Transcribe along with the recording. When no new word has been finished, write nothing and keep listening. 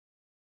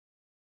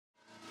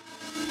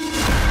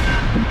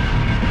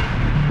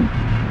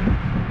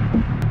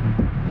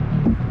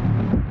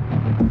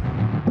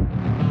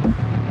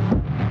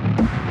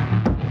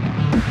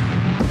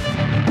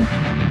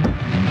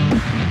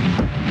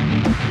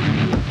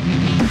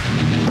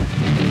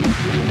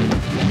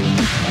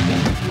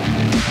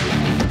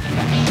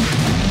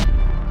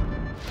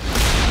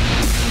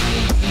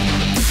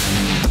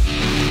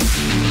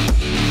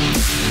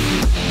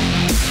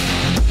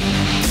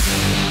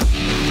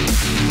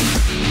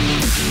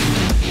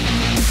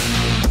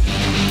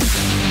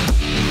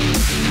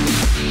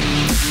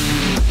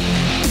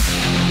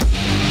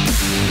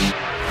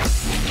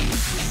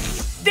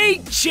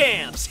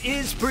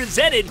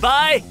Presented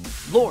by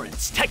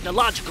Lawrence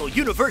Technological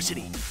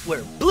University,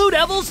 where Blue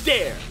Devils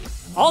dare.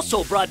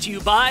 Also brought to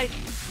you by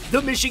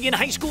the Michigan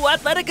High School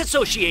Athletic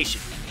Association,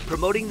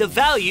 promoting the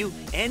value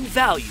and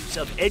values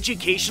of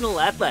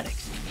educational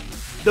athletics.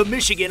 The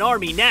Michigan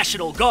Army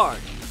National Guard,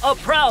 a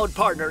proud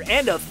partner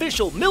and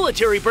official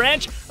military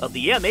branch of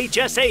the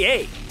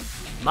MHSAA.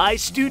 My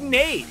Student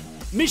Aid,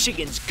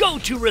 Michigan's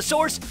go-to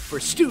resource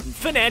for student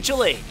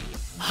financial aid.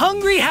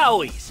 Hungry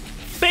Howie's,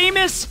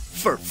 famous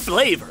for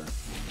flavor.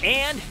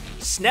 And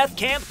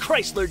Snethkamp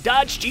Chrysler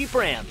Dodge Jeep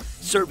Ram,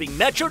 serving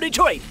Metro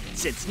Detroit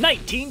since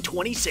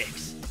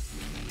 1926.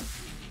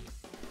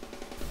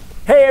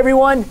 Hey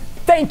everyone,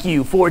 thank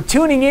you for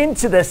tuning in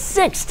to the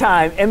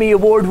 6-time Emmy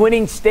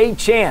Award-winning State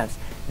Champs.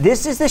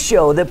 This is the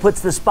show that puts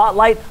the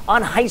spotlight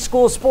on high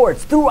school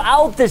sports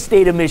throughout the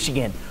state of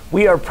Michigan.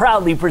 We are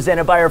proudly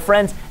presented by our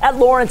friends at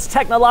Lawrence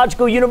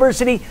Technological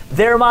University.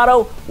 Their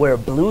motto, where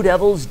Blue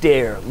Devils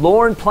dare.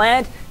 Lauren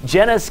Plant,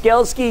 Jenna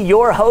Skelski,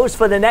 your host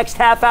for the next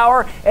half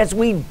hour as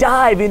we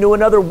dive into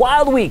another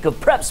wild week of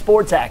prep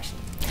sports action.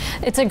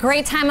 It's a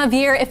great time of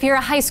year if you're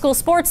a high school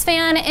sports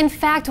fan. In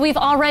fact, we've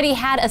already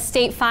had a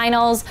state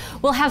finals.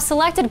 We'll have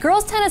selected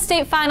girls tennis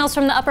state finals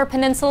from the Upper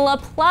Peninsula,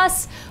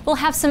 plus we'll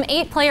have some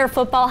 8-player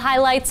football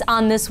highlights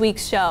on this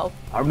week's show.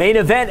 Our main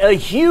event, a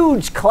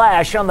huge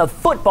clash on the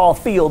football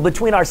field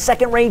between our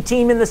second-ranked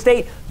team in the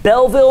state,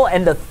 Belleville,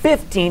 and the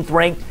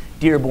 15th-ranked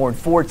Dearborn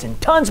Forts, and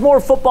tons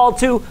more football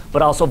too,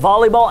 but also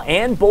volleyball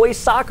and boys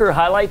soccer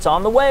highlights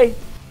on the way.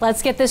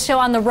 Let's get this show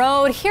on the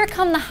road. Here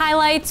come the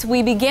highlights.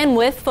 We begin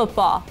with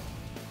football.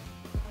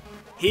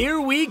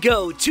 Here we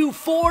go, 2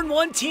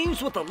 4-1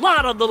 teams with a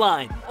lot on the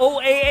line.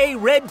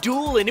 OAA Red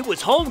Duel, and it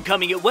was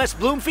homecoming at West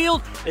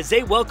Bloomfield as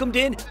they welcomed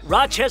in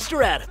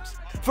Rochester Adams.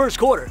 First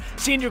quarter,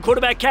 senior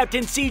quarterback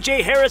captain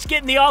C.J. Harris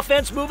getting the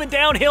offense moving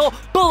downhill.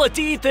 Bullet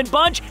to Ethan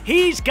Bunch,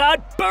 he's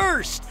got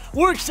burst.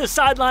 Works the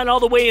sideline all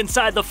the way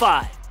inside the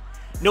 5.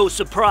 No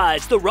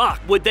surprise, the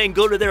Rock would then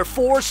go to their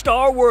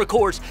 4-star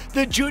workhorse,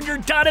 the junior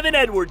Donovan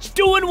Edwards,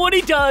 doing what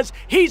he does.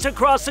 He's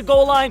across the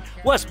goal line,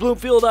 West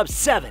Bloomfield up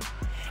 7.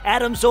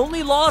 Adams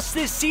only lost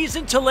this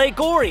season to Lake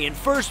Orion.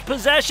 First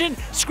possession,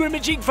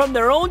 scrimmaging from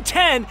their own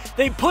 10,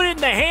 they put it in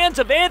the hands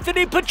of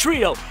Anthony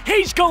Petrito.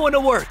 He's going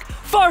to work.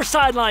 Far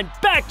sideline,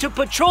 back to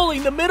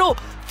patrolling the middle.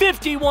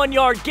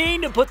 51-yard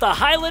gain to put the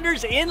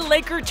Highlanders in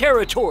Laker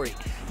territory.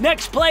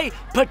 Next play,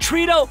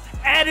 Petrito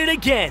at it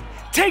again.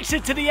 Takes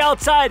it to the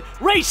outside,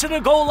 racing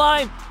the goal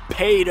line.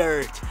 Pay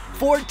dirt.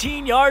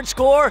 14-yard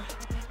score.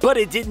 But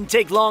it didn't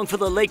take long for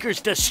the Lakers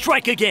to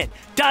strike again.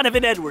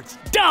 Donovan Edwards,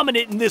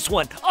 dominant in this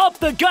one. Up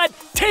the gut,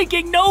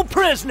 taking no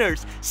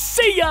prisoners.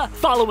 See ya!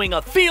 Following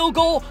a field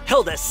goal,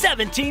 held a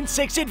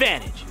 17-6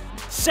 advantage.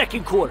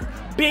 Second quarter,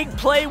 big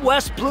play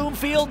West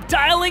Bloomfield,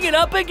 dialing it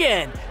up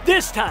again.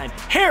 This time,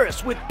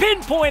 Harris with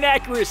pinpoint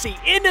accuracy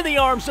into the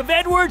arms of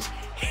Edwards.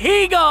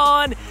 He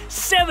gone!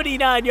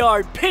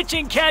 79-yard pitch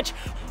and catch.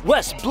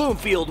 West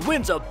Bloomfield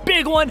wins a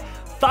big one.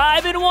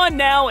 5-1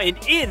 now, and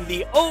in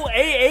the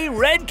OAA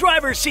red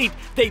driver's seat,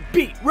 they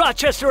beat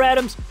Rochester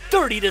Adams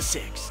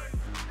 30-6.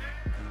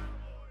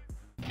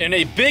 In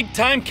a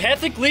big-time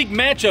Catholic League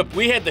matchup,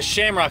 we had the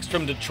Shamrocks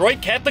from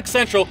Detroit Catholic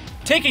Central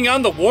taking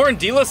on the Warren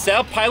De La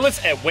Salle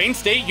Pilots at Wayne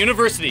State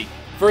University.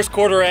 First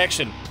quarter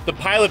action, the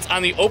Pilots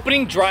on the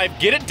opening drive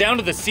get it down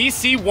to the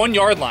CC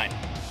 1-yard line.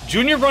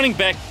 Junior running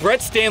back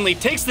Brett Stanley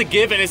takes the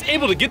give and is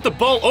able to get the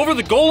ball over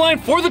the goal line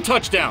for the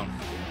touchdown.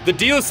 The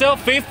De La Salle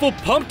faithful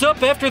pumped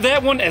up after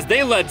that one as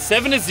they led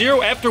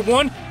 7-0 after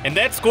 1, and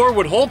that score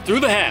would hold through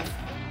the half.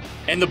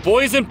 And the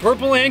boys in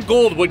purple and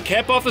gold would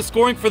cap off the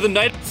scoring for the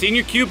night.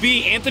 Senior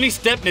QB Anthony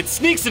Stepnitz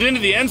sneaks it into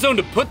the end zone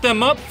to put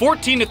them up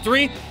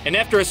 14-3, and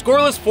after a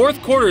scoreless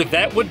fourth quarter,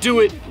 that would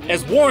do it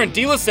as Warren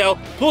De La Salle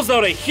pulls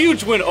out a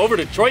huge win over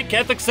Detroit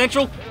Catholic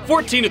Central,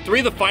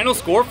 14-3 the final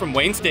score from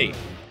Wayne State.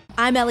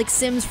 I'm Alex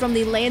Sims from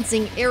the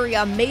Lansing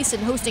area.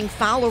 Mason hosting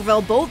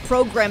Fowlerville, both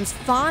programs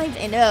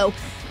 5-0.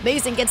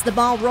 Mason gets the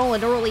ball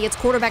rolling early. It's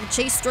quarterback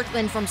Chase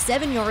Strickland from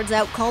 7 yards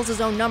out, calls his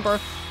own number,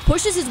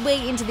 pushes his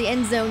way into the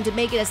end zone to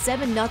make it a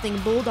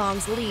 7-0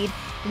 Bulldogs lead.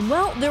 And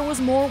well, there was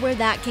more where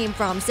that came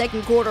from.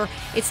 Second quarter,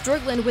 it's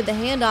Strickland with the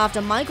handoff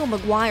to Michael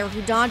McGuire,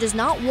 who dodges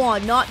not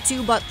 1, not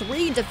 2, but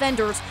 3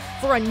 defenders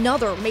for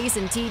another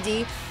Mason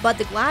TD, but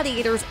the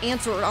Gladiators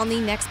answer on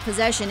the next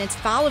possession. It's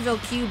Fowlerville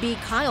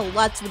QB Kyle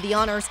Lutz with the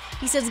honors.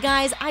 He says,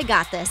 guys, I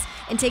got this,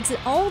 and takes it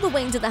all the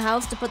way into the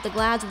house to put the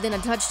Glads within a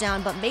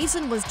touchdown, but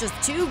Mason was just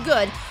too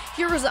good.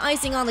 Here is the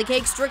icing on the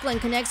cake.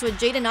 Strickland connects with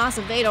Jaden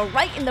Acevedo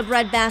right in the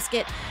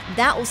breadbasket.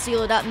 That will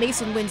seal it up.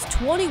 Mason wins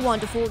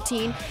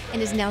 21-14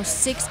 and is now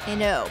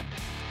 6-0.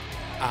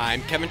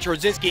 I'm Kevin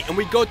Trozinski, and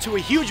we go to a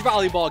huge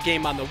volleyball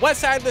game on the west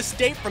side of the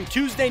state from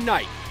Tuesday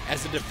night,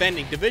 as the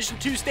defending Division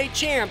II state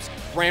champs,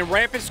 Grand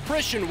Rapids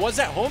Christian, was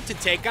at home to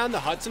take on the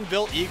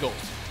Hudsonville Eagles.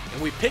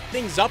 And we picked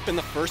things up in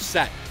the first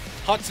set.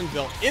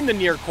 Hudsonville in the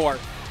near court.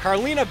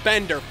 Carlina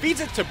Bender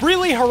feeds it to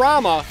Breely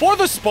Harama for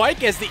the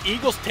spike as the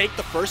Eagles take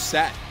the first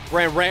set.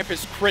 Grand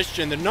Rapids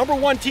Christian, the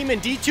 #1 team in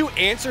D2,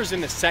 answers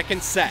in the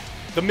second set.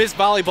 The Miss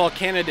Volleyball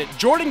candidate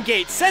Jordan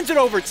Gates sends it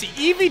over to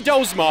Evie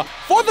Dozma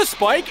for the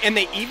spike, and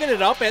they even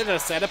it up at a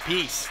set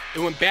apiece. It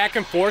went back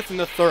and forth in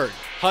the third.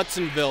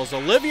 Hudsonville's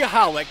Olivia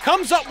Howlett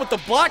comes up with the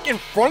block in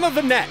front of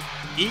the net.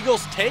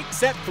 Eagles take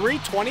set 3,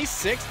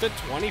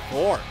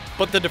 26-24.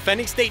 But the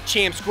defending state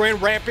champs Grand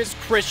Rapids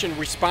Christian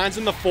responds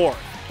in the fourth.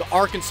 The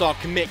Arkansas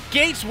commit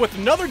Gates with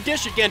another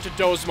dish again to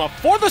Dozma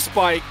for the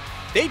spike.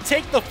 They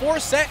take the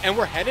fourth set and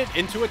we're headed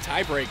into a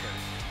tiebreaker.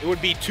 It would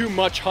be too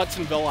much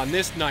Hudsonville on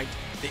this night.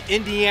 The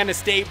Indiana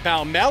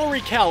State-bound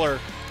Mallory Keller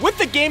with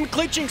the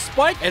game-clinching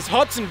spike as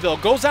Hudsonville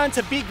goes on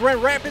to beat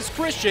Grand Rapids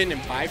Christian in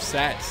 5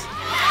 sets.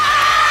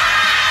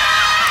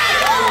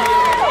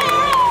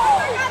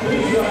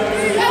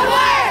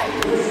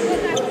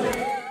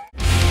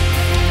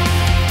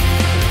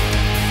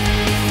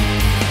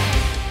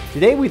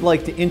 Today we'd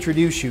like to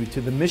introduce you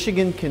to the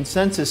Michigan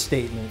Consensus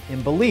Statement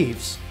and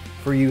Beliefs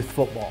for Youth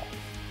Football.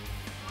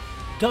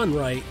 Done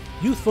right,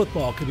 youth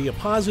football can be a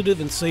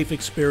positive and safe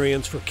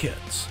experience for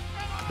kids.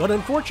 But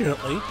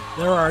unfortunately,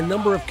 there are a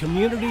number of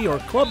community or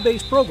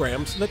club-based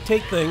programs that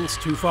take things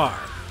too far.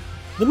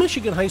 The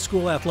Michigan High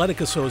School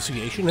Athletic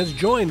Association has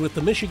joined with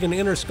the Michigan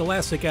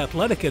Interscholastic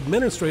Athletic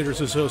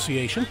Administrators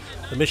Association,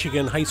 the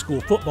Michigan High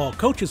School Football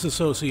Coaches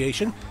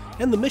Association,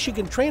 and the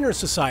Michigan Trainers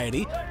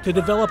Society to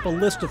develop a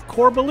list of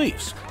core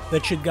beliefs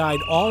that should guide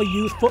all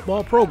youth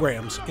football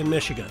programs in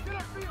Michigan.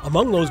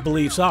 Among those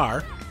beliefs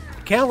are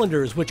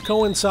calendars which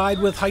coincide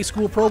with high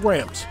school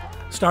programs,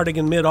 starting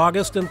in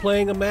mid-August and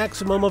playing a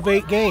maximum of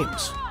 8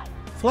 games.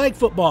 Flag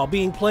football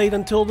being played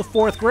until the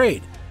 4th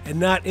grade and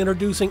not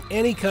introducing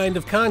any kind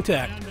of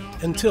contact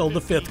until the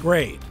 5th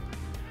grade.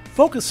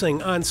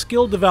 Focusing on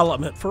skill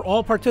development for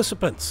all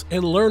participants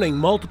and learning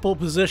multiple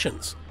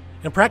positions,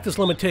 and practice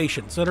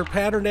limitations that are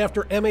patterned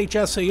after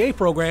MHSAA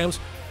programs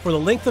for the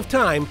length of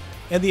time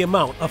and the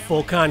amount of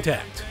full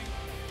contact.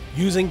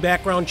 Using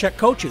background check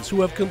coaches who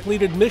have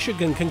completed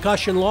Michigan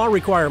concussion law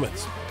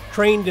requirements,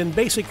 trained in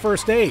basic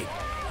first aid,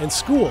 and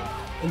schooled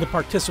in the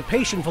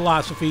participation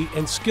philosophy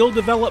and skill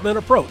development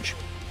approach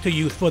to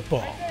youth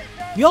football.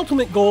 The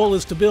ultimate goal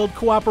is to build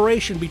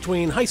cooperation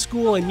between high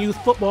school and youth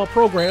football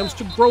programs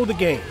to grow the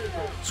game.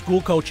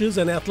 School coaches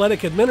and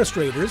athletic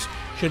administrators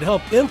should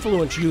help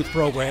influence youth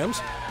programs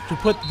to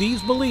put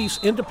these beliefs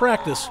into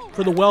practice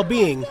for the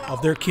well-being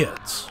of their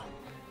kids.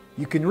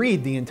 You can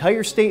read the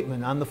entire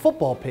statement on the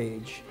football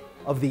page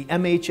of the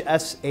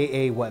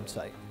MHSAA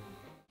website.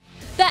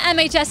 The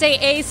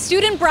MHSAA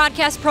Student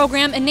Broadcast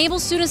Program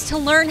enables students to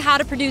learn how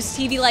to produce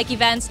TV-like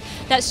events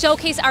that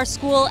showcase our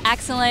school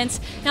excellence.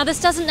 Now,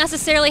 this doesn't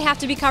necessarily have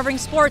to be covering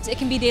sports. It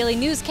can be daily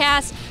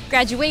newscasts,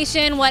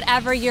 graduation,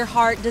 whatever your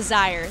heart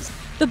desires.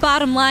 The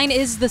bottom line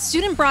is the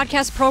Student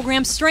Broadcast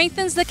Program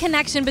strengthens the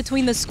connection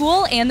between the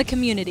school and the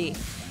community.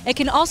 It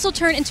can also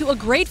turn into a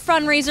great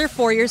fundraiser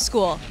for your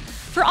school.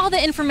 For all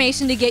the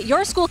information to get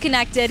your school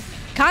connected,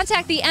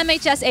 contact the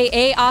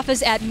MHSAA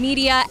office at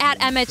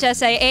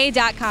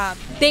media@mhsaa.com.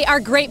 They are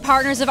great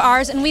partners of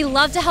ours, and we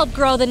love to help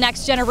grow the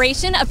next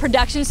generation of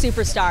production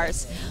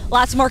superstars.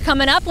 Lots more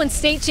coming up when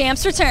State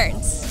Champs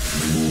returns.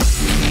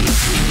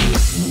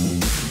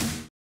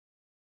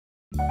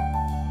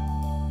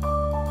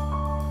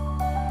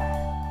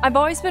 I've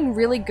always been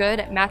really good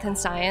at math and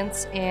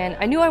science, and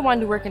I knew I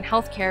wanted to work in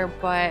healthcare,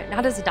 but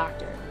not as a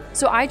doctor.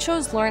 So I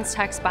chose Lawrence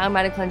Tech's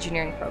biomedical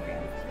engineering program.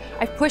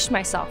 I've pushed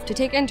myself to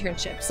take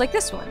internships, like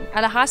this one,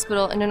 at a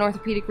hospital in an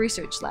orthopedic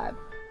research lab.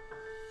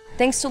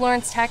 Thanks to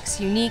Lawrence Tech's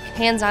unique,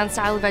 hands-on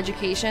style of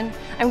education,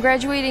 I'm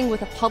graduating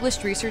with a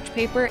published research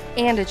paper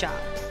and a job.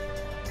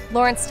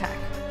 Lawrence Tech,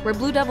 where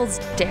Blue Devils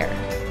dare.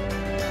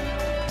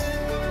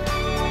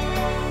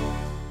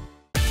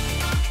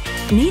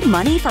 Need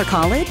money for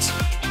college?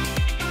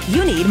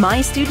 You need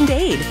My Student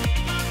Aid.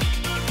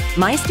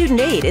 My Student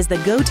Aid is the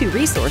go-to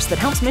resource that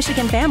helps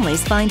Michigan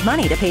families find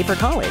money to pay for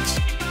college.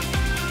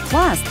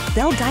 Plus,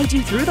 they'll guide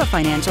you through the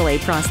financial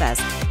aid process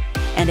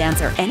and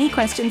answer any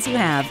questions you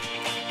have.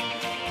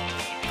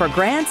 For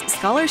grants,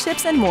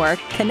 scholarships, and more,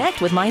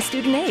 connect with My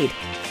Student Aid,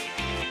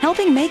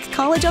 helping make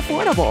college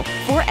affordable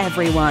for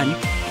everyone.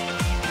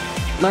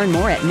 Learn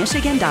more at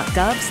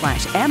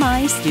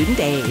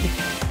michigan.gov/MIStudentAid.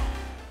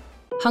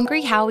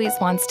 Hungry Howie's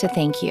wants to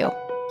thank you.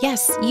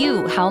 Yes,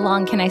 you, how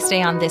long can I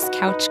stay on this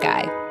couch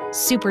guy?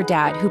 Super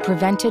Dad who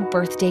prevented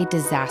birthday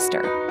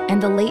disaster.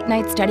 And the late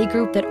night study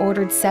group that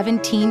ordered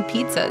 17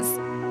 pizzas.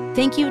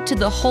 Thank you to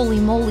the Holy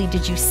Moly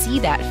Did You See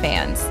That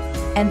fans.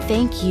 And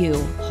thank you,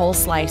 Whole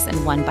Slice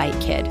and One Bite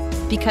Kid.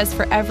 Because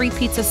for every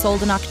pizza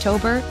sold in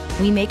October,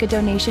 we make a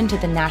donation to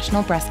the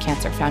National Breast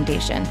Cancer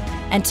Foundation.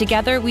 And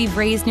together we've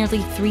raised nearly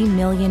 $3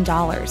 million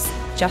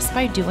just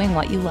by doing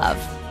what you love.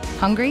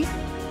 Hungry?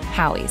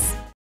 Howie's.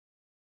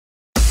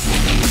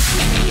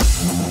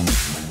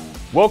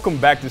 Welcome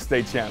back to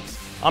State Champs.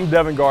 I'm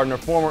Devin Gardner,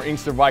 former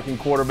Inkster Viking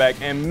quarterback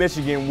and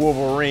Michigan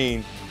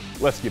Wolverine.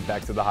 Let's get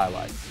back to the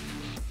highlights.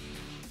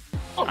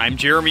 I'm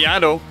Jeremy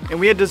Otto, and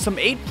we had some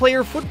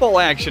 8-player football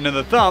action in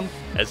the Thumb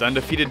as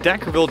undefeated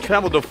Deckerville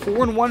traveled to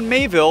 4-1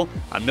 Mayville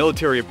on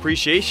Military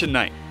Appreciation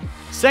Night.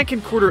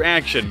 Second quarter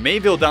action,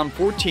 Mayville down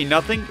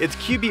 14-0. It's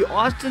QB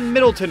Austin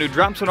Middleton who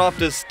drops it off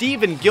to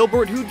Steven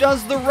Gilbert, who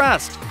does the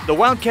rest. The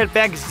Wildcat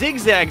back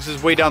zigzags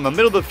his way down the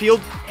middle of the field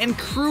and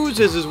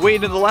cruises his way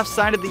to the left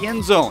side of the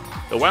end zone.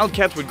 The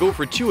Wildcats would go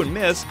for 2 and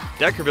miss.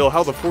 Deckerville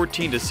held a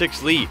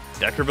 14-6 lead.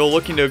 Deckerville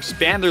looking to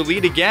expand their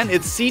lead again.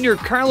 It's senior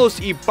Carlos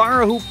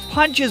Ibarra who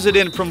punches it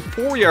in from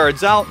 4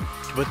 yards out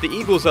to put the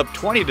Eagles up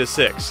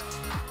 20-6.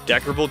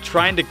 Deckerville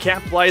trying to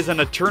capitalize on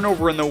a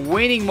turnover in the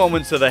waning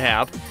moments of the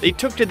half. They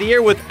took to the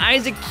air with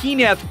Isaac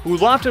Keenath, who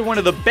lofted one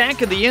to the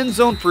back of the end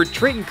zone for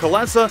Trayton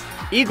Kalesa.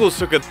 Eagles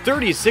took a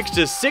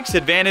 36-6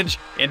 advantage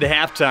into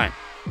halftime.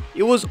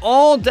 It was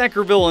all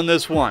Deckerville in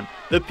this one.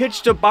 The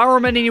pitch to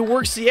Bowerman, and he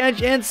works the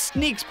edge and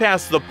sneaks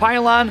past the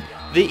pylon.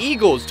 The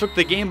Eagles took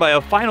the game by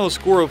a final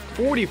score of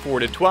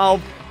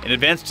 44-12 and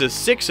advanced to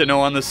 6-0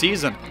 on the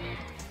season.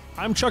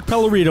 I'm Chuck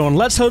Pellerito, and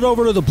let's head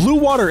over to the Blue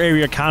Water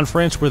Area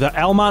Conference where the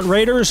Almont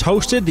Raiders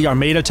hosted the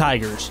Armada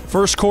Tigers.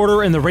 First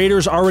quarter, and the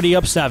Raiders already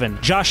up 7.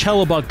 Josh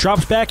Hellebuck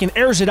drops back and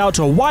airs it out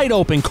to a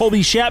wide-open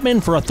Colby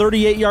Chapman for a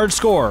 38-yard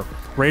score.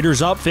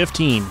 Raiders up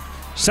 15.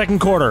 Second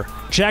quarter,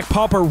 Jack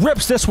Pauper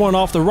rips this one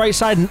off the right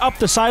side and up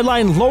the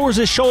sideline, lowers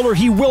his shoulder.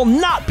 He will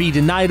not be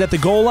denied at the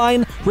goal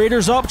line.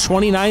 Raiders up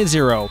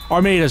 29-0.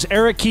 Armada's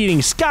Eric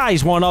Keating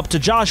skies one up to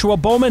Joshua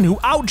Bowman, who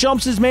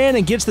outjumps his man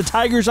and gets the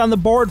Tigers on the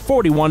board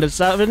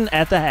 41-7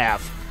 at the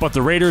half. But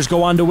the Raiders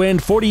go on to win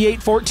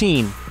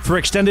 48-14. For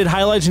extended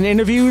highlights and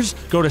interviews,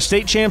 go to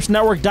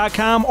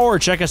statechampsnetwork.com or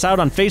check us out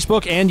on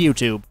Facebook and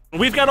YouTube.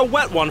 We've got a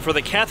wet one for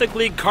the Catholic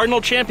League Cardinal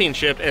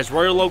Championship as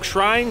Royal Oak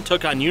Shrine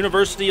took on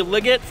University of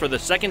Liggett for the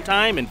second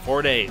time in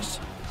 4 days.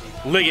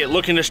 Liggett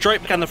looking to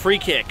strike back on the free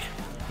kick.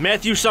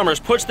 Matthew Summers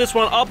puts this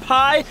one up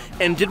high,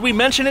 and did we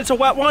mention it's a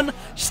wet one?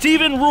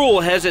 Stephen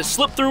Rule has it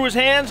slip through his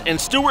hands, and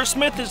Stuart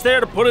Smith is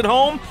there to put it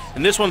home,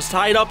 and this one's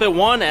tied up at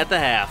 1 at the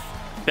half.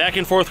 Back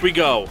and forth we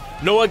go.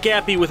 Noah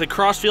Gappy with a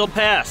crossfield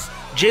pass.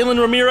 Jalen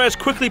Ramirez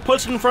quickly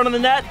puts it in front of the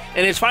net,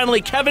 and it's finally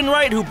Kevin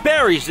Wright who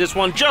buries this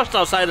one just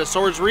outside the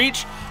sword's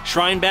reach.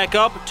 Shrine back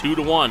up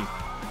 2-1.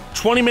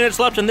 20 minutes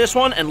left in this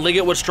one, and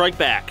Liggett would strike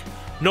back.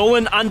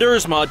 Nolan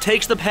Andersma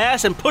takes the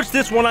pass and puts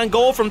this one on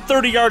goal from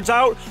 30 yards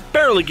out,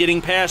 barely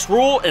getting past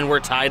Rule, and we're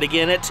tied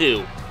again at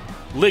 2.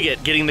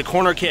 Liggett getting the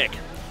corner kick.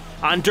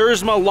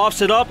 Andersma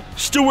lofts it up,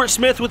 Stuart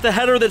Smith with the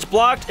header that's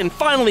blocked, and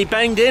finally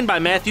banged in by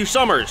Matthew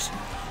Summers.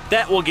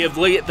 That will give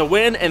Liggett the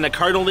win and the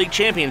Cardinal League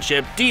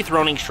Championship,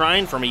 dethroning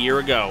Shrine from a year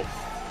ago.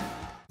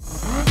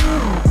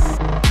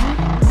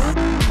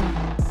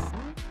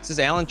 This is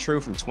Alan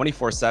True from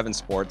 24/7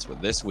 Sports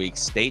with this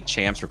week's State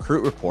Champs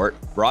Recruit Report,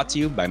 brought to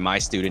you by My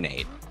Student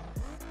Aid.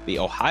 The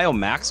Ohio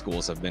MAC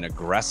schools have been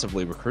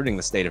aggressively recruiting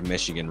the state of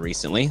Michigan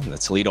recently. The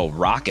Toledo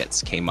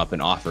Rockets came up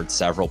and offered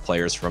several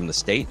players from the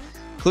state,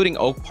 including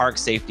Oak Park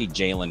safety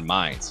Jalen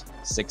Mines.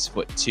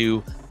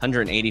 6'2",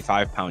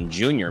 185-pound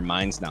junior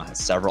Mines now has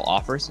several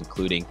offers,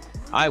 including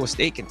Iowa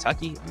State,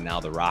 Kentucky, and now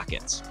the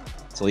Rockets.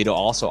 Toledo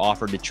also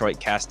offered Detroit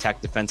Cass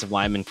Tech defensive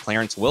lineman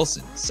Clarence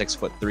Wilson,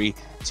 6'3",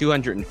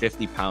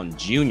 250-pound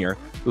junior,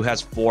 who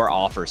has 4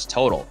 offers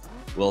total.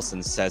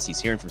 Wilson says he's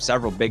hearing from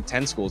several Big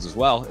Ten schools as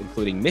well,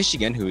 including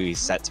Michigan, who he's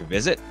set to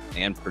visit,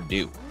 and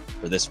Purdue.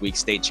 For this week's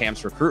State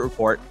Champs Recruit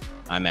Report,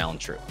 I'm Alan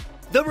True.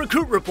 The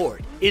Recruit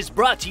Report is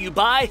brought to you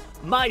by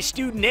My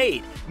Student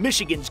Aid,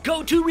 Michigan's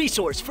go-to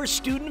resource for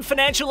student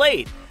financial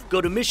aid. Go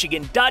to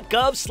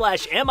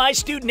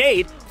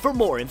michigan.gov/MIStudentAid for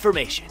more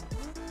information.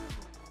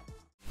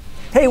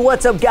 Hey,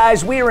 what's up,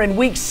 guys? We are in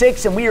week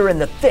 6, and we are in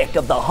the thick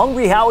of the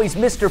Hungry Howie's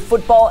Mr.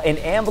 Football and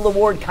Anvil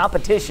Award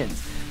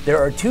competitions. There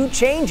are 2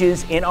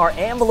 changes in our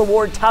Anvil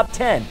Award top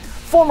 10.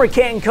 Former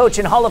Canton coach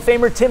and Hall of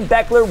Famer Tim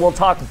Beckler will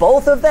talk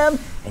both of them,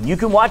 and you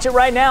can watch it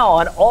right now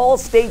on all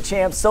State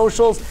Champs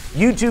socials,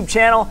 YouTube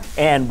channel,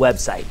 and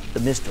website. The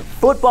Mr.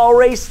 Football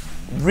race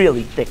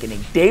really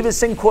thickening.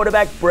 Davison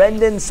quarterback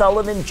Brendan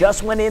Sullivan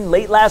just went in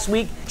late last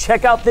week.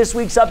 Check out this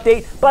week's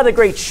update by the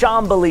great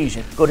Sean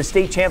Belizean. Go to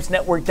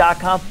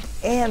statechampsnetwork.com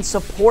and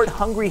support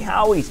Hungry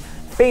Howie's,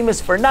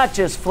 famous for not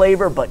just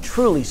flavor, but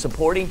truly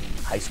supporting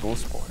high school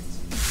sports.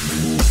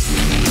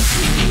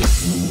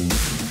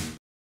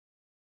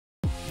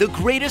 The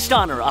greatest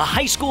honor a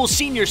high school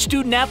senior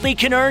student athlete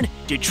can earn,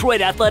 Detroit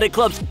Athletic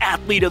Club's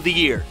Athlete of the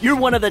Year. You're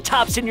one of the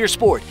tops in your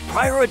sport.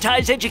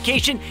 Prioritize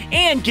education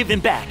and giving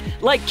back,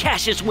 like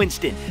Cassius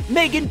Winston,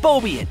 Megan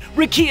Bobian,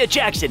 Rakia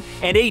Jackson,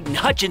 and Aiden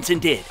Hutchinson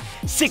did.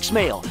 6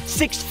 male,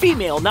 6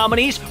 female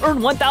nominees earn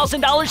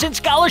 $1,000 in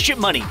scholarship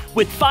money,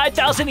 with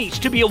 $5,000 each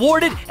to be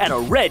awarded at a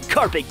red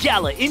carpet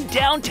gala in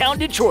downtown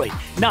Detroit.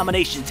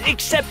 Nominations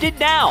accepted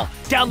now.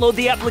 Download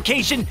the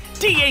application,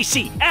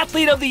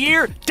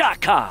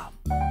 DACAthleteoftheyear.com.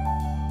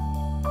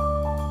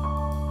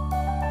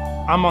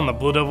 I'm on the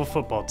Blue Devil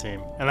football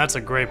team, and that's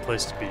a great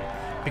place to be,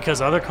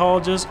 because other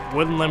colleges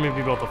wouldn't let me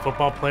be both a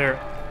football player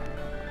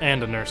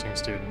and a nursing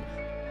student.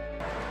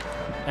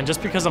 And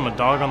just because I'm a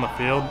dog on the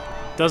field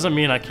doesn't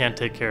mean I can't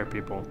take care of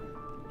people.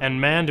 And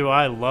man, do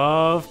I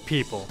love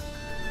people.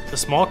 The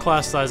small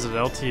class size at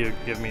LTU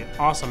give me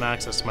awesome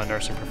access to my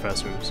nursing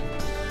professors.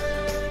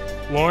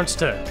 Lawrence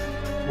Tech,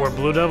 where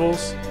Blue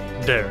Devils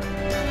dare.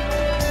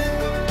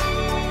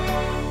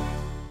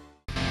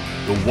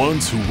 The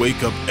ones who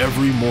wake up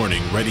every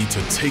morning ready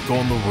to take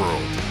on the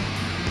world.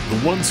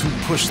 The ones who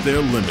push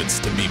their limits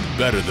to be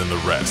better than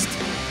the rest.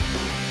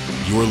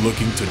 You're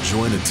looking to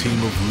join a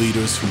team of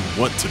leaders who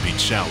want to be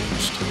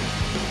challenged.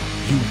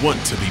 You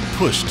want to be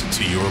pushed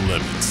to your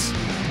limits.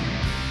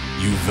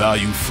 You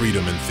value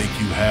freedom and think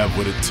you have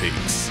what it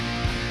takes.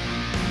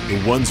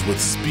 The ones with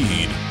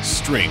speed,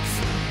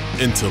 strength,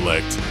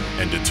 intellect,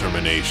 and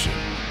determination.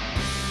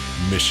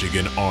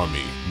 Michigan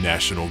Army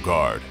National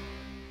Guard.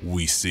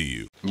 We see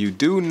you. You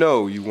do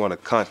know you want a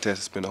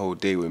contest to spend the whole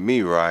day with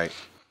me, right?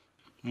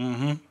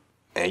 Mm-hmm.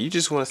 And you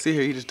just want to sit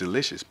here and eat this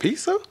delicious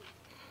pizza?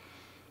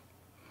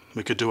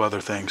 We could do other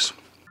things.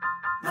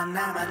 A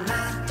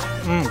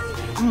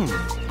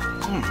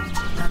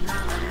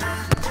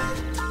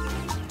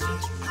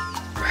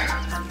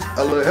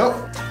little help?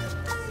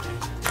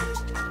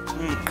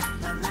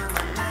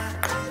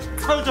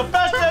 That was the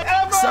best day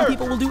ever! Some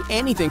people will do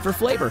anything for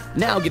flavor.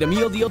 Now get a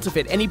meal deal to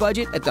fit any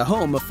budget at the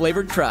home of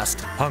flavored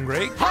crust.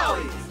 Hungry?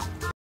 Howie's!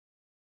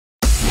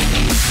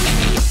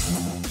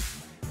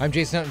 I'm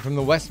Jason Hutton from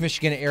the West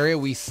Michigan area.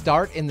 We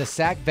start in the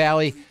Sac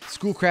Valley.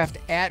 Schoolcraft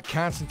at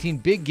Constantine.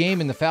 Big game,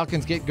 and the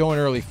Falcons get going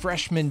early.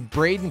 Freshman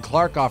Braden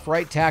Clark off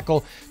right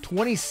tackle,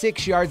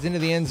 26 yards into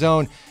the end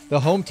zone. The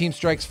home team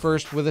strikes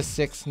first with a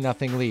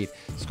 6-0 lead.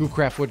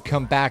 Schoolcraft would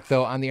come back,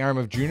 though, on the arm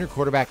of junior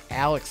quarterback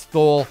Alex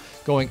Thole,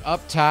 going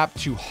up top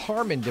to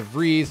Harmon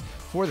DeVries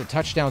for the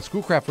touchdown.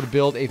 Schoolcraft would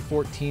build a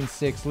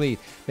 14-6 lead.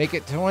 Make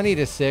it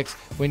 20-6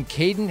 when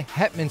Caden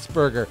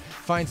Hetmansberger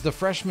finds the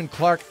freshman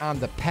Clark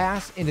on the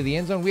pass into the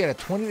end zone. We had a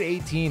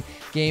 20-18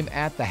 game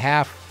at the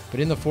half. But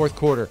in the fourth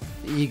quarter,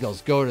 the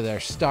Eagles go to their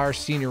star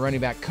senior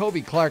running back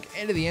Kobe Clark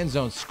into the end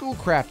zone.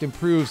 Schoolcraft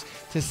improves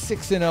to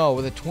 6-0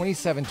 with a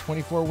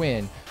 27-24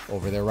 win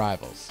over their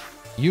rivals.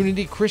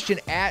 Unity Christian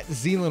at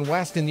Zeeland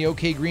West in the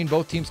OK Green.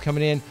 Both teams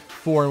coming in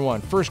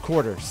 4-1. First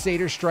quarter,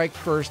 Sater strike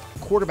first.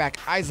 Quarterback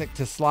Isaac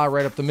Tesla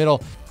right up the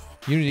middle.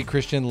 Unity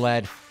Christian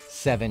led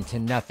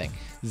 7-0.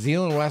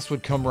 Zeeland West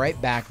would come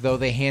right back, though.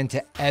 They hand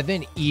to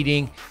Evan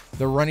Eating,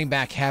 the running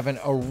back having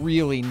a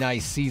really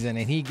nice season,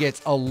 and he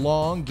gets a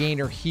long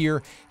gainer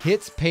here,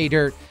 hits pay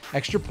dirt,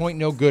 extra point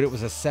no good. It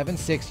was a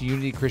 7-6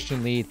 Unity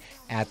Christian lead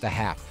at the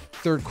half.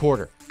 Third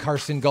quarter,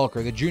 Carson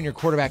Gulker, the junior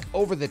quarterback,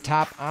 over the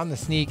top on the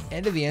sneak,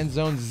 into the end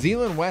zone.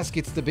 Zeeland West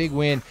gets the big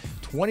win,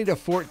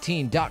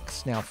 20-14.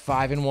 Ducks now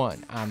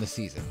 5-1 on the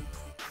season.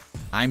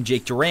 I'm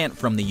Jake Durant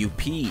from the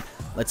UP.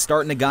 Let's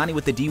start in Nagani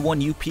with the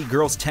D1 UP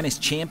Girls Tennis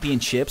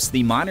Championships.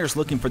 The Miners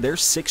looking for their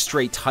 6th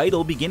straight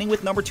title, beginning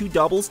with number 2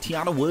 doubles,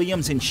 Tiana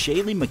Williams and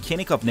Shaylee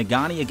McKinnick of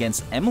Nagani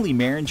against Emily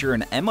Maringer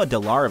and Emma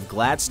Delar of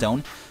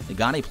Gladstone.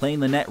 Nagani playing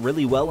the net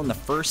really well in the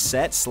first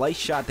set. Slice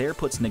shot there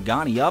puts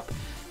Nagani up.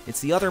 It's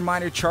the other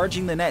Miner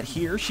charging the net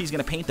here. She's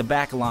going to paint the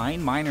back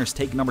line. Miners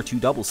take number 2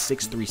 doubles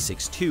 6-3,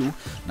 6-2.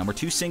 Number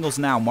 2 singles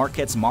now.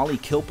 Marquette's Molly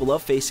Kilpula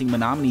facing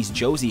Menominee's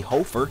Josie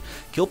Hofer.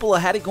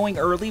 Kilpula had it going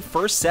early.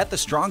 First set, the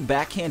strong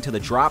backhand to the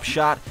drop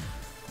shot.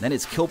 Then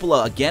it's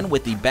Kilpula again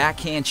with the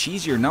backhand.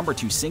 She's your number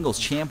 2 singles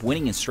champ,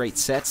 winning in straight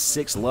sets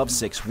 6-love,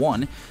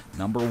 6-1.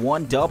 Number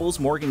 1 doubles,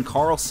 Morgan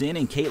Carlson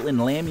and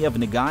Caitlin Lammy of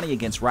Nagani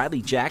against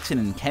Riley Jackson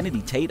and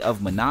Kennedy Tate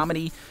of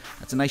Menominee.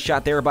 That's a nice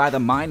shot there by the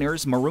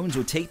Miners. Maroons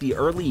would take the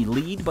early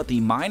lead, but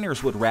the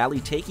Miners would rally,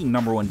 taking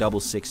number 1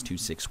 doubles 6-2,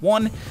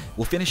 6-1.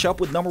 We'll finish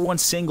up with number 1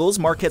 singles.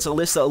 Marquette's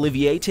Alyssa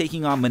Olivier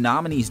taking on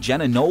Menominee's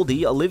Jenna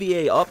Nolde.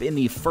 Olivier up in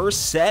the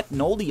first set.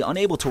 Nolde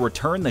unable to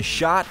return the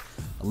shot.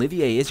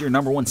 Olivier is your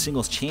number 1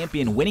 singles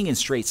champion, winning in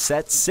straight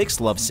sets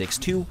 6-love,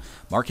 6-2.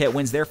 Marquette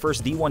wins their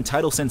first D1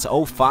 title since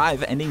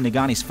 2005, ending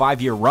Nagani's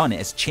 5-year run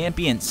as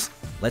champions.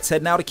 Let's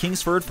head now to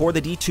Kingsford for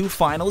the D2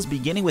 finals,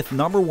 beginning with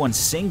number 1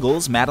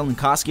 singles. Madeline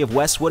Koski of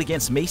Westwood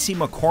against Macy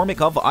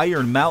McCormick of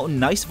Iron Mountain.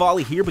 Nice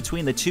volley here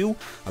between the two.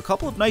 A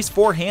couple of nice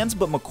forehands,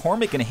 but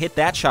McCormick going to hit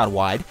that shot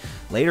wide.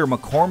 Later,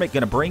 McCormick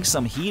going to bring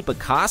some heat, but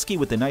Koski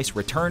with a nice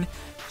return.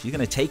 She's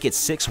going to take it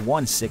 6-1,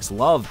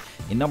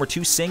 6-love. In number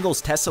 2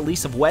 singles, Tessa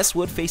Lease of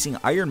Westwood facing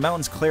Iron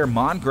Mountain's Claire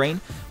Mongrain.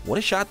 What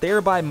a shot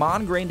there by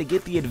Mongrain to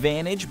get the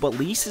advantage, but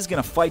Lease is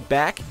going to fight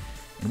back.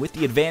 And with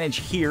the advantage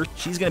here,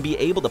 she's going to be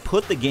able to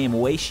put the game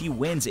away. She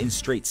wins in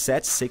straight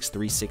sets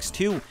 6-3,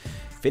 6-2.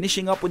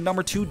 Finishing up with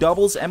number 2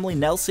 doubles, Emily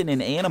Nelson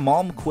and Anna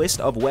Malmquist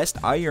of West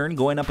Iron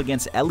going up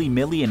against Ellie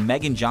Milley and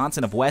Megan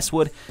Johnson of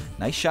Westwood.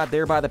 Nice shot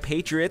there by the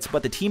Patriots,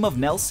 but the team of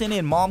Nelson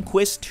and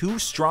Malmquist too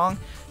strong.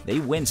 They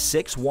win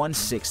 6-1,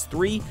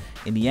 6-3.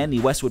 In the end,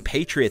 the Westwood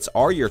Patriots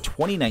are your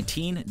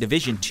 2019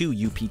 Division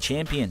II UP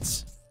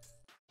champions.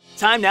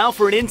 Time now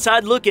for an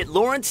inside look at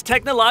Lawrence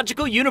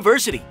Technological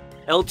University.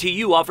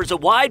 LTU offers a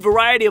wide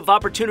variety of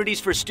opportunities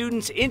for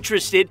students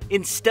interested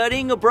in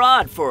studying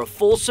abroad for a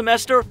full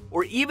semester,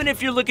 or even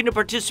if you're looking to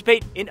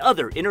participate in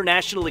other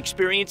international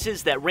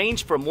experiences that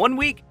range from 1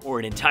 week or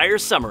an entire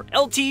summer.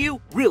 LTU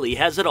really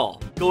has it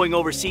all. Going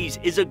overseas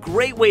is a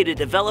great way to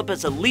develop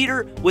as a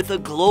leader with a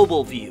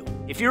global view.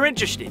 If you're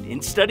interested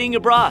in studying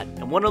abroad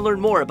and want to learn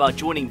more about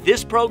joining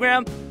this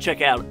program,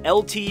 check out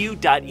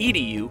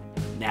ltu.edu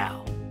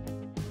now.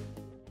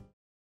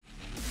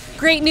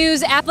 Great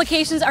news,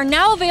 applications are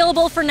now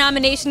available for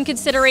nomination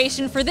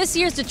consideration for this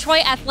year's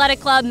Detroit Athletic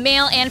Club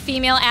Male and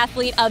Female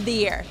Athlete of the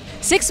Year.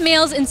 6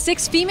 males and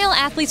 6 female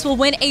athletes will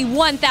win a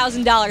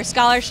 $1,000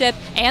 scholarship,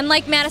 and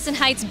like Madison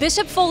Heights'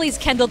 Bishop Foley's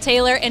Kendall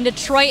Taylor and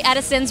Detroit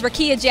Edison's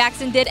Rakia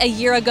Jackson did a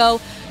year ago,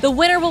 the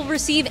winner will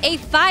receive a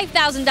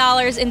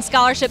 $5,000 in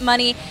scholarship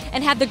money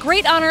and have the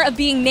great honor of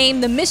being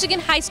named the Michigan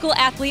High School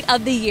Athlete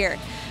of the Year.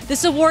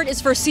 This award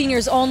is for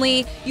seniors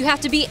only. You have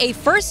to be a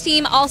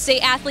first-team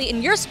All-State athlete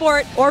in your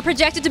sport or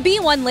projected to be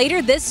one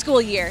later this school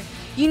year.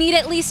 You need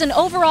at least an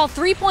overall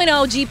 3.0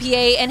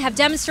 GPA and have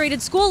demonstrated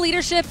school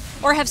leadership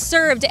or have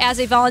served as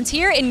a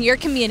volunteer in your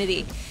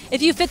community.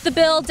 If you fit the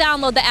bill,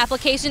 download the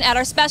application at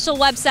our special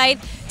website,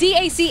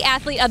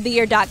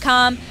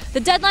 dacathleteoftheyear.com. The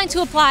deadline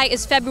to apply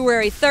is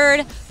February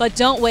 3rd, but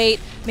don't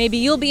wait. Maybe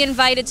you'll be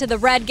invited to the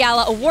Red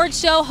Gala Awards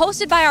show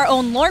hosted by our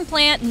own Lorne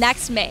Plant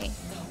next May.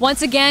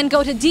 Once again,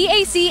 go to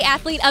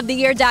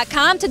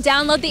dacathleteoftheyear.com to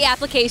download the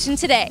application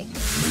today.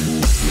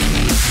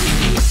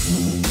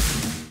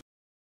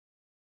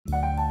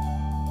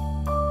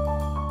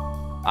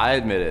 I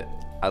admit it,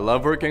 I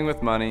love working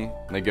with money,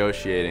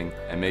 negotiating,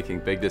 and making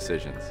big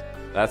decisions.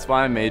 That's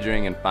why I'm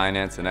majoring in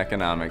finance and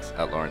economics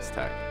at Lawrence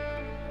Tech.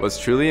 What's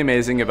truly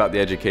amazing about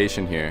the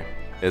education here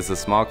is the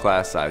small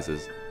class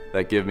sizes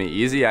that give me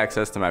easy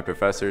access to my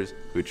professors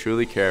who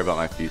truly care about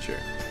my future.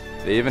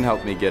 They even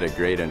helped me get a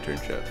great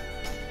internship.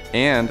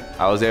 And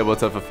I was able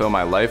to fulfill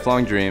my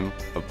lifelong dream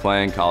of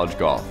playing college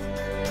golf.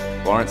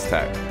 Lawrence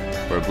Tech,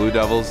 where Blue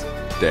Devils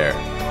dare.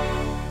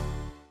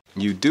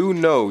 You do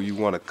know you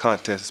want a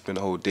contest to spend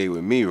the whole day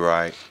with me,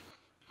 right?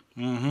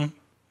 Mm-hmm.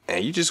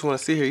 And you just want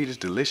to sit here and eat this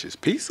delicious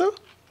pizza?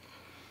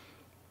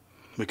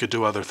 We could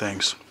do other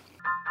things.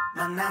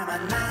 A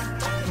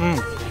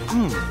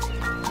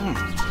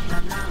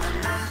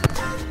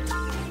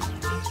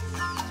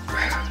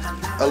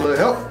little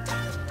help?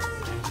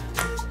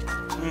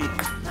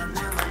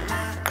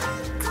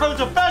 That was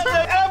the best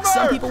day ever!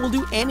 Some people will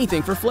do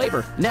anything for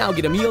flavor. Now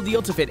get a meal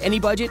deal to fit any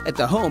budget at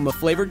the home of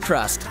flavored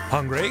crust.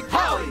 Hungry?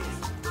 Howie's!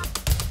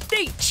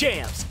 State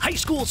Champs High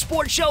School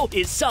Sports Show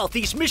is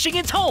Southeast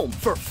Michigan's home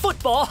for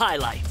football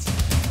highlights.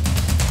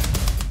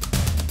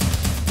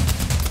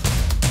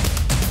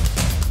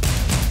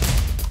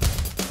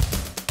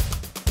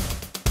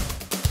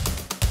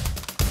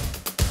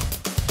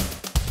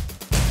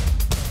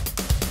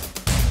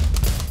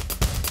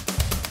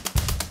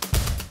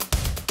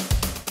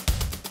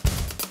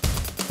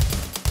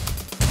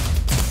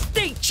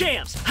 State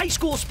Champs High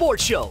School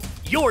Sports Show.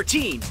 Your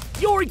teams,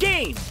 your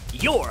games,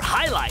 your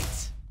highlights.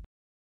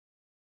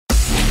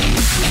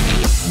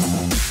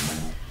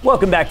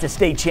 Welcome back to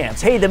State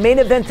Champs. Hey, the main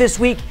event this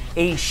week,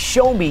 a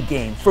show-me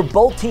game for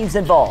both teams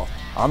involved.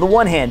 On the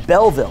one hand,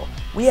 Belleville.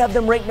 We have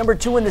them ranked number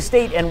 2 in the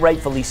state, and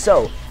rightfully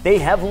so. They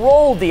have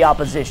rolled the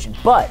opposition,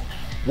 but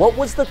what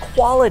was the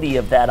quality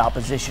of that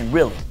opposition,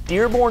 really?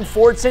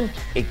 Dearborn-Fordson,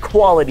 a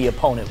quality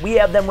opponent. We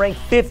have them ranked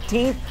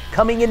 15th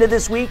coming into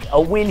this week. A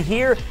win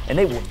here, and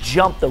they will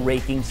jump the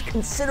rankings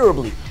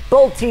considerably.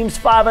 Both teams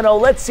 5-0.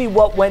 Let's see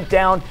what went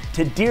down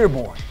to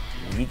Dearborn.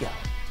 Here we go.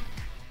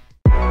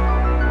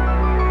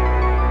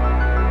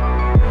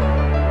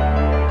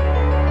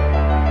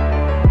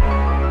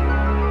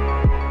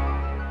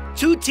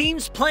 Two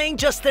teams playing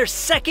just their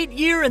second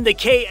year in the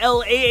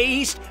KLAA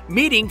East,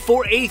 meeting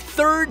for a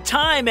third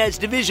time as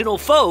divisional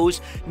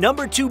foes.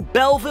 Number 2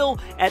 Belleville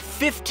at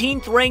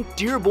 15th ranked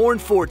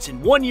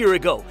Dearborn-Fordson. 1 year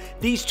ago,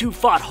 these two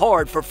fought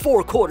hard for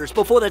 4 quarters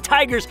before the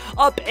Tigers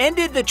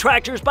upended the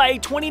Tractors by a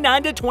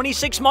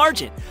 29-26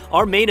 margin.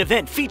 Our main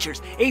event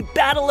features a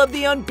battle of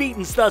the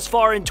unbeatens thus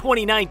far in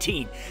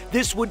 2019.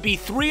 This would be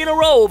 3 in a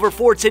row over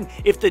Fordson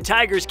if the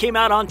Tigers came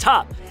out on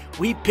top.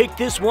 We picked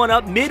this one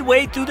up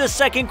midway through the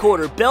second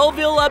quarter.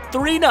 Belleville up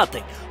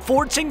 3-0.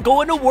 Fordson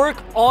going to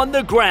work on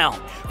the ground.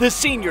 The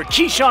senior,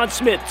 Keyshawn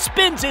Smith,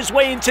 spins his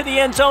way into the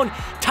end zone.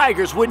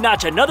 Tigers would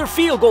notch another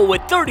field goal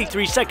with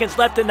 33 seconds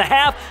left in the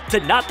half to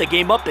knot the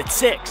game up at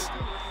 6.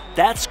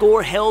 That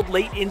score held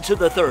late into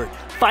the third.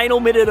 Final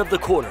minute of the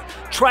quarter.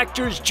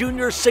 Tractors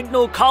junior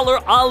signal caller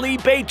Ali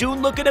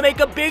Beydoun looking to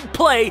make a big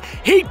play.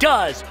 He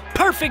does.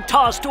 Perfect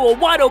toss to a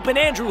wide-open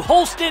Andrew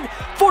Holston.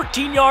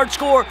 14-yard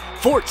score.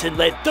 Fordson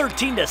led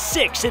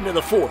 13-6 into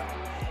the fourth.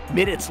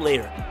 Minutes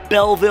later,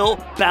 Belleville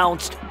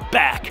bounced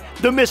back.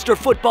 The Mr.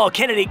 Football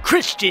candidate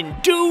Christian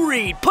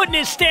Reed putting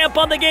his stamp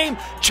on the game,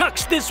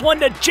 chucks this one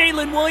to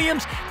Jalen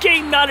Williams.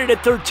 Game knotted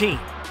at 13.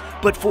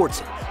 But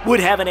Fordson would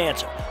have an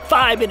answer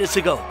 5 minutes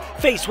ago,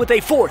 faced with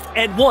a 4th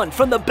and 1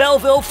 from the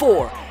Belleville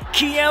 4.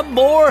 Kiem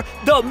Moore,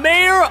 the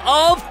mayor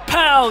of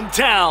Pound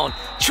Town.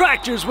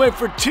 Tractors went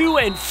for 2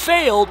 and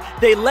failed.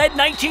 They led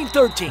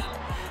 19-13.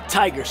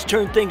 Tigers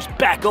turn things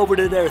back over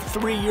to their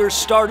 3-year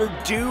starter,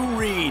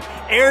 Reed.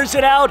 Airs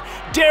it out.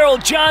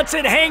 Daryl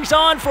Johnson hangs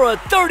on for a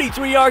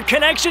 33-yard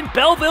connection.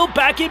 Belleville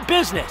back in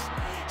business.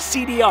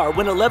 CDR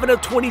went 11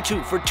 of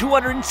 22 for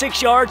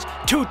 206 yards,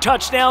 2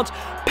 touchdowns.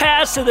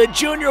 Pass to the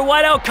junior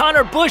wideout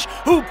Connor Bush,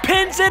 who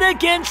pins it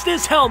against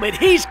his helmet.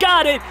 He's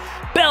got it.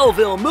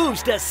 Belleville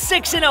moves to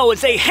 6-0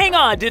 as they hang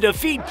on to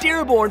defeat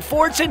Dearborn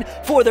Fordson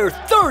for their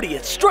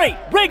 30th straight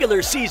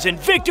regular season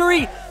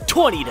victory,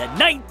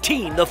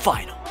 20-19 the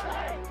final.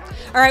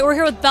 All right, we're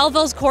here with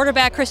Belleville's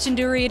quarterback, Christian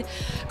Dureed.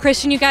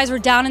 Christian, you guys were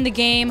down in the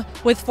game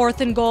with 4th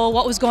and goal.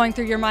 What was going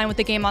through your mind with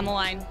the game on the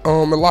line? A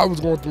lot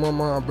was going through my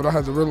mind, but I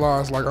had to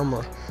realize, like, I'm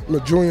a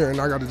junior, and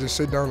I got to just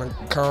sit down and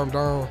calm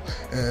down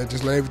and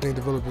just let everything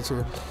develop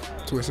into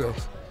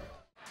itself.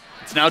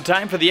 It's now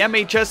time for the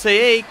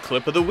MHSAA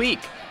Clip of the Week.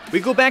 We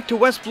go back to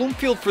West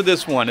Bloomfield for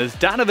this one as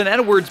Donovan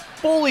Edwards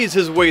bullies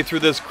his way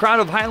through this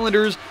crowd of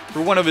Highlanders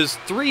for one of his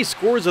 3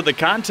 scores of the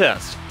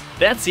contest.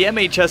 That's the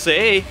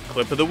MHSAA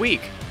Clip of the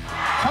Week.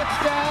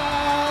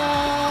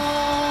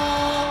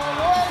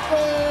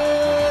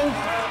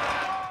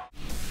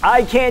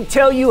 I can't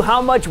tell you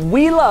how much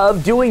we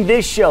love doing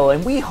this show,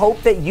 and we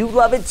hope that you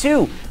love it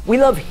too. We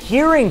love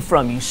hearing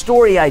from you,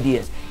 story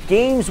ideas,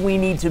 games we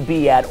need to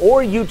be at,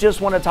 or you just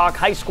want to talk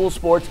high school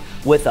sports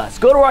with us.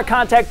 Go to our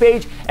contact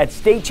page at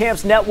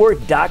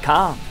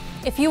statechampsnetwork.com.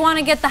 If you want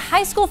to get the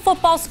high school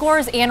football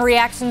scores and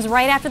reactions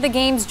right after the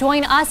games,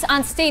 join us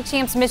on State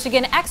Champs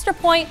Michigan Extra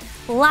Point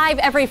live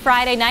every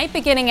Friday night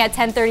beginning at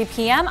 10:30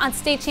 p.m. on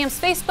State Champs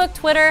Facebook,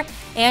 Twitter,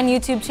 and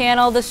YouTube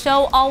channel. The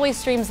show always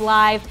streams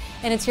live,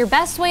 and it's your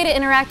best way to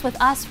interact with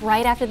us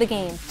right after the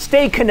game.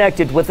 Stay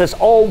connected with us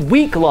all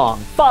week long.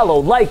 Follow,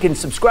 like, and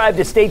subscribe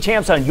to State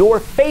Champs on your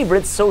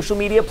favorite social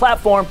media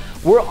platform.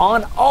 We're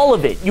on all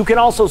of it. You can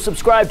also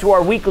subscribe to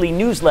our weekly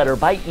newsletter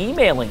by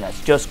emailing us.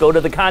 Just go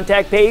to the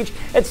contact page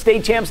at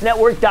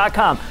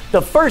statechampsnetwork.com.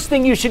 The first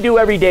thing you should do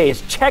every day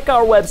is check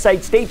our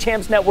website,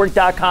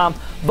 statechampsnetwork.com.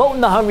 Vote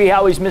in the Hungry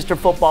Howie's Mr.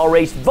 Football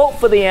race. Vote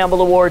for the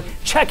Amble Award.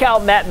 Check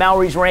out Matt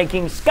Mowry's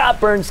rankings, Scott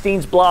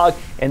Bernstein's blog,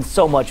 and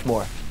so much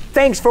more.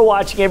 Thanks for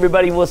watching,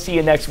 everybody. We'll see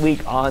you next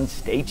week on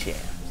State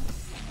Champs.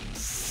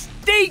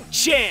 State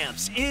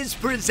Champs is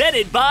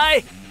presented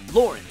by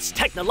Lawrence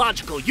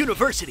Technological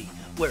University,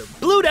 where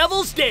Blue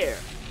Devils dare.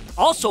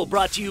 Also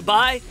brought to you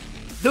by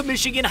the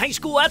Michigan High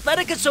School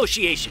Athletic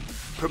Association,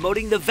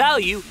 promoting the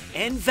value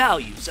and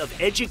values of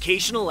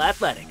educational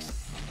athletics.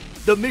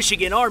 The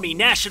Michigan Army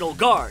National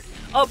Guard,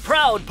 a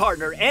proud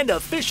partner and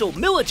official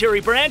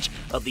military branch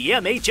of the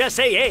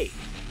MHSAA.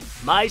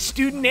 My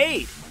Student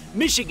Aid,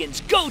 Michigan's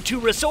go-to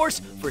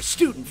resource for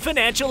student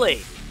financial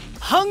aid.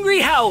 Hungry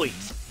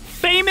Howie's,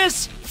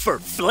 famous for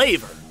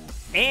flavor.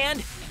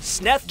 And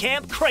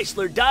Snethkamp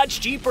Chrysler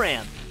Dodge Jeep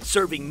Ram,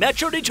 serving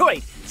Metro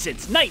Detroit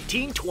since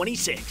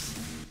 1926.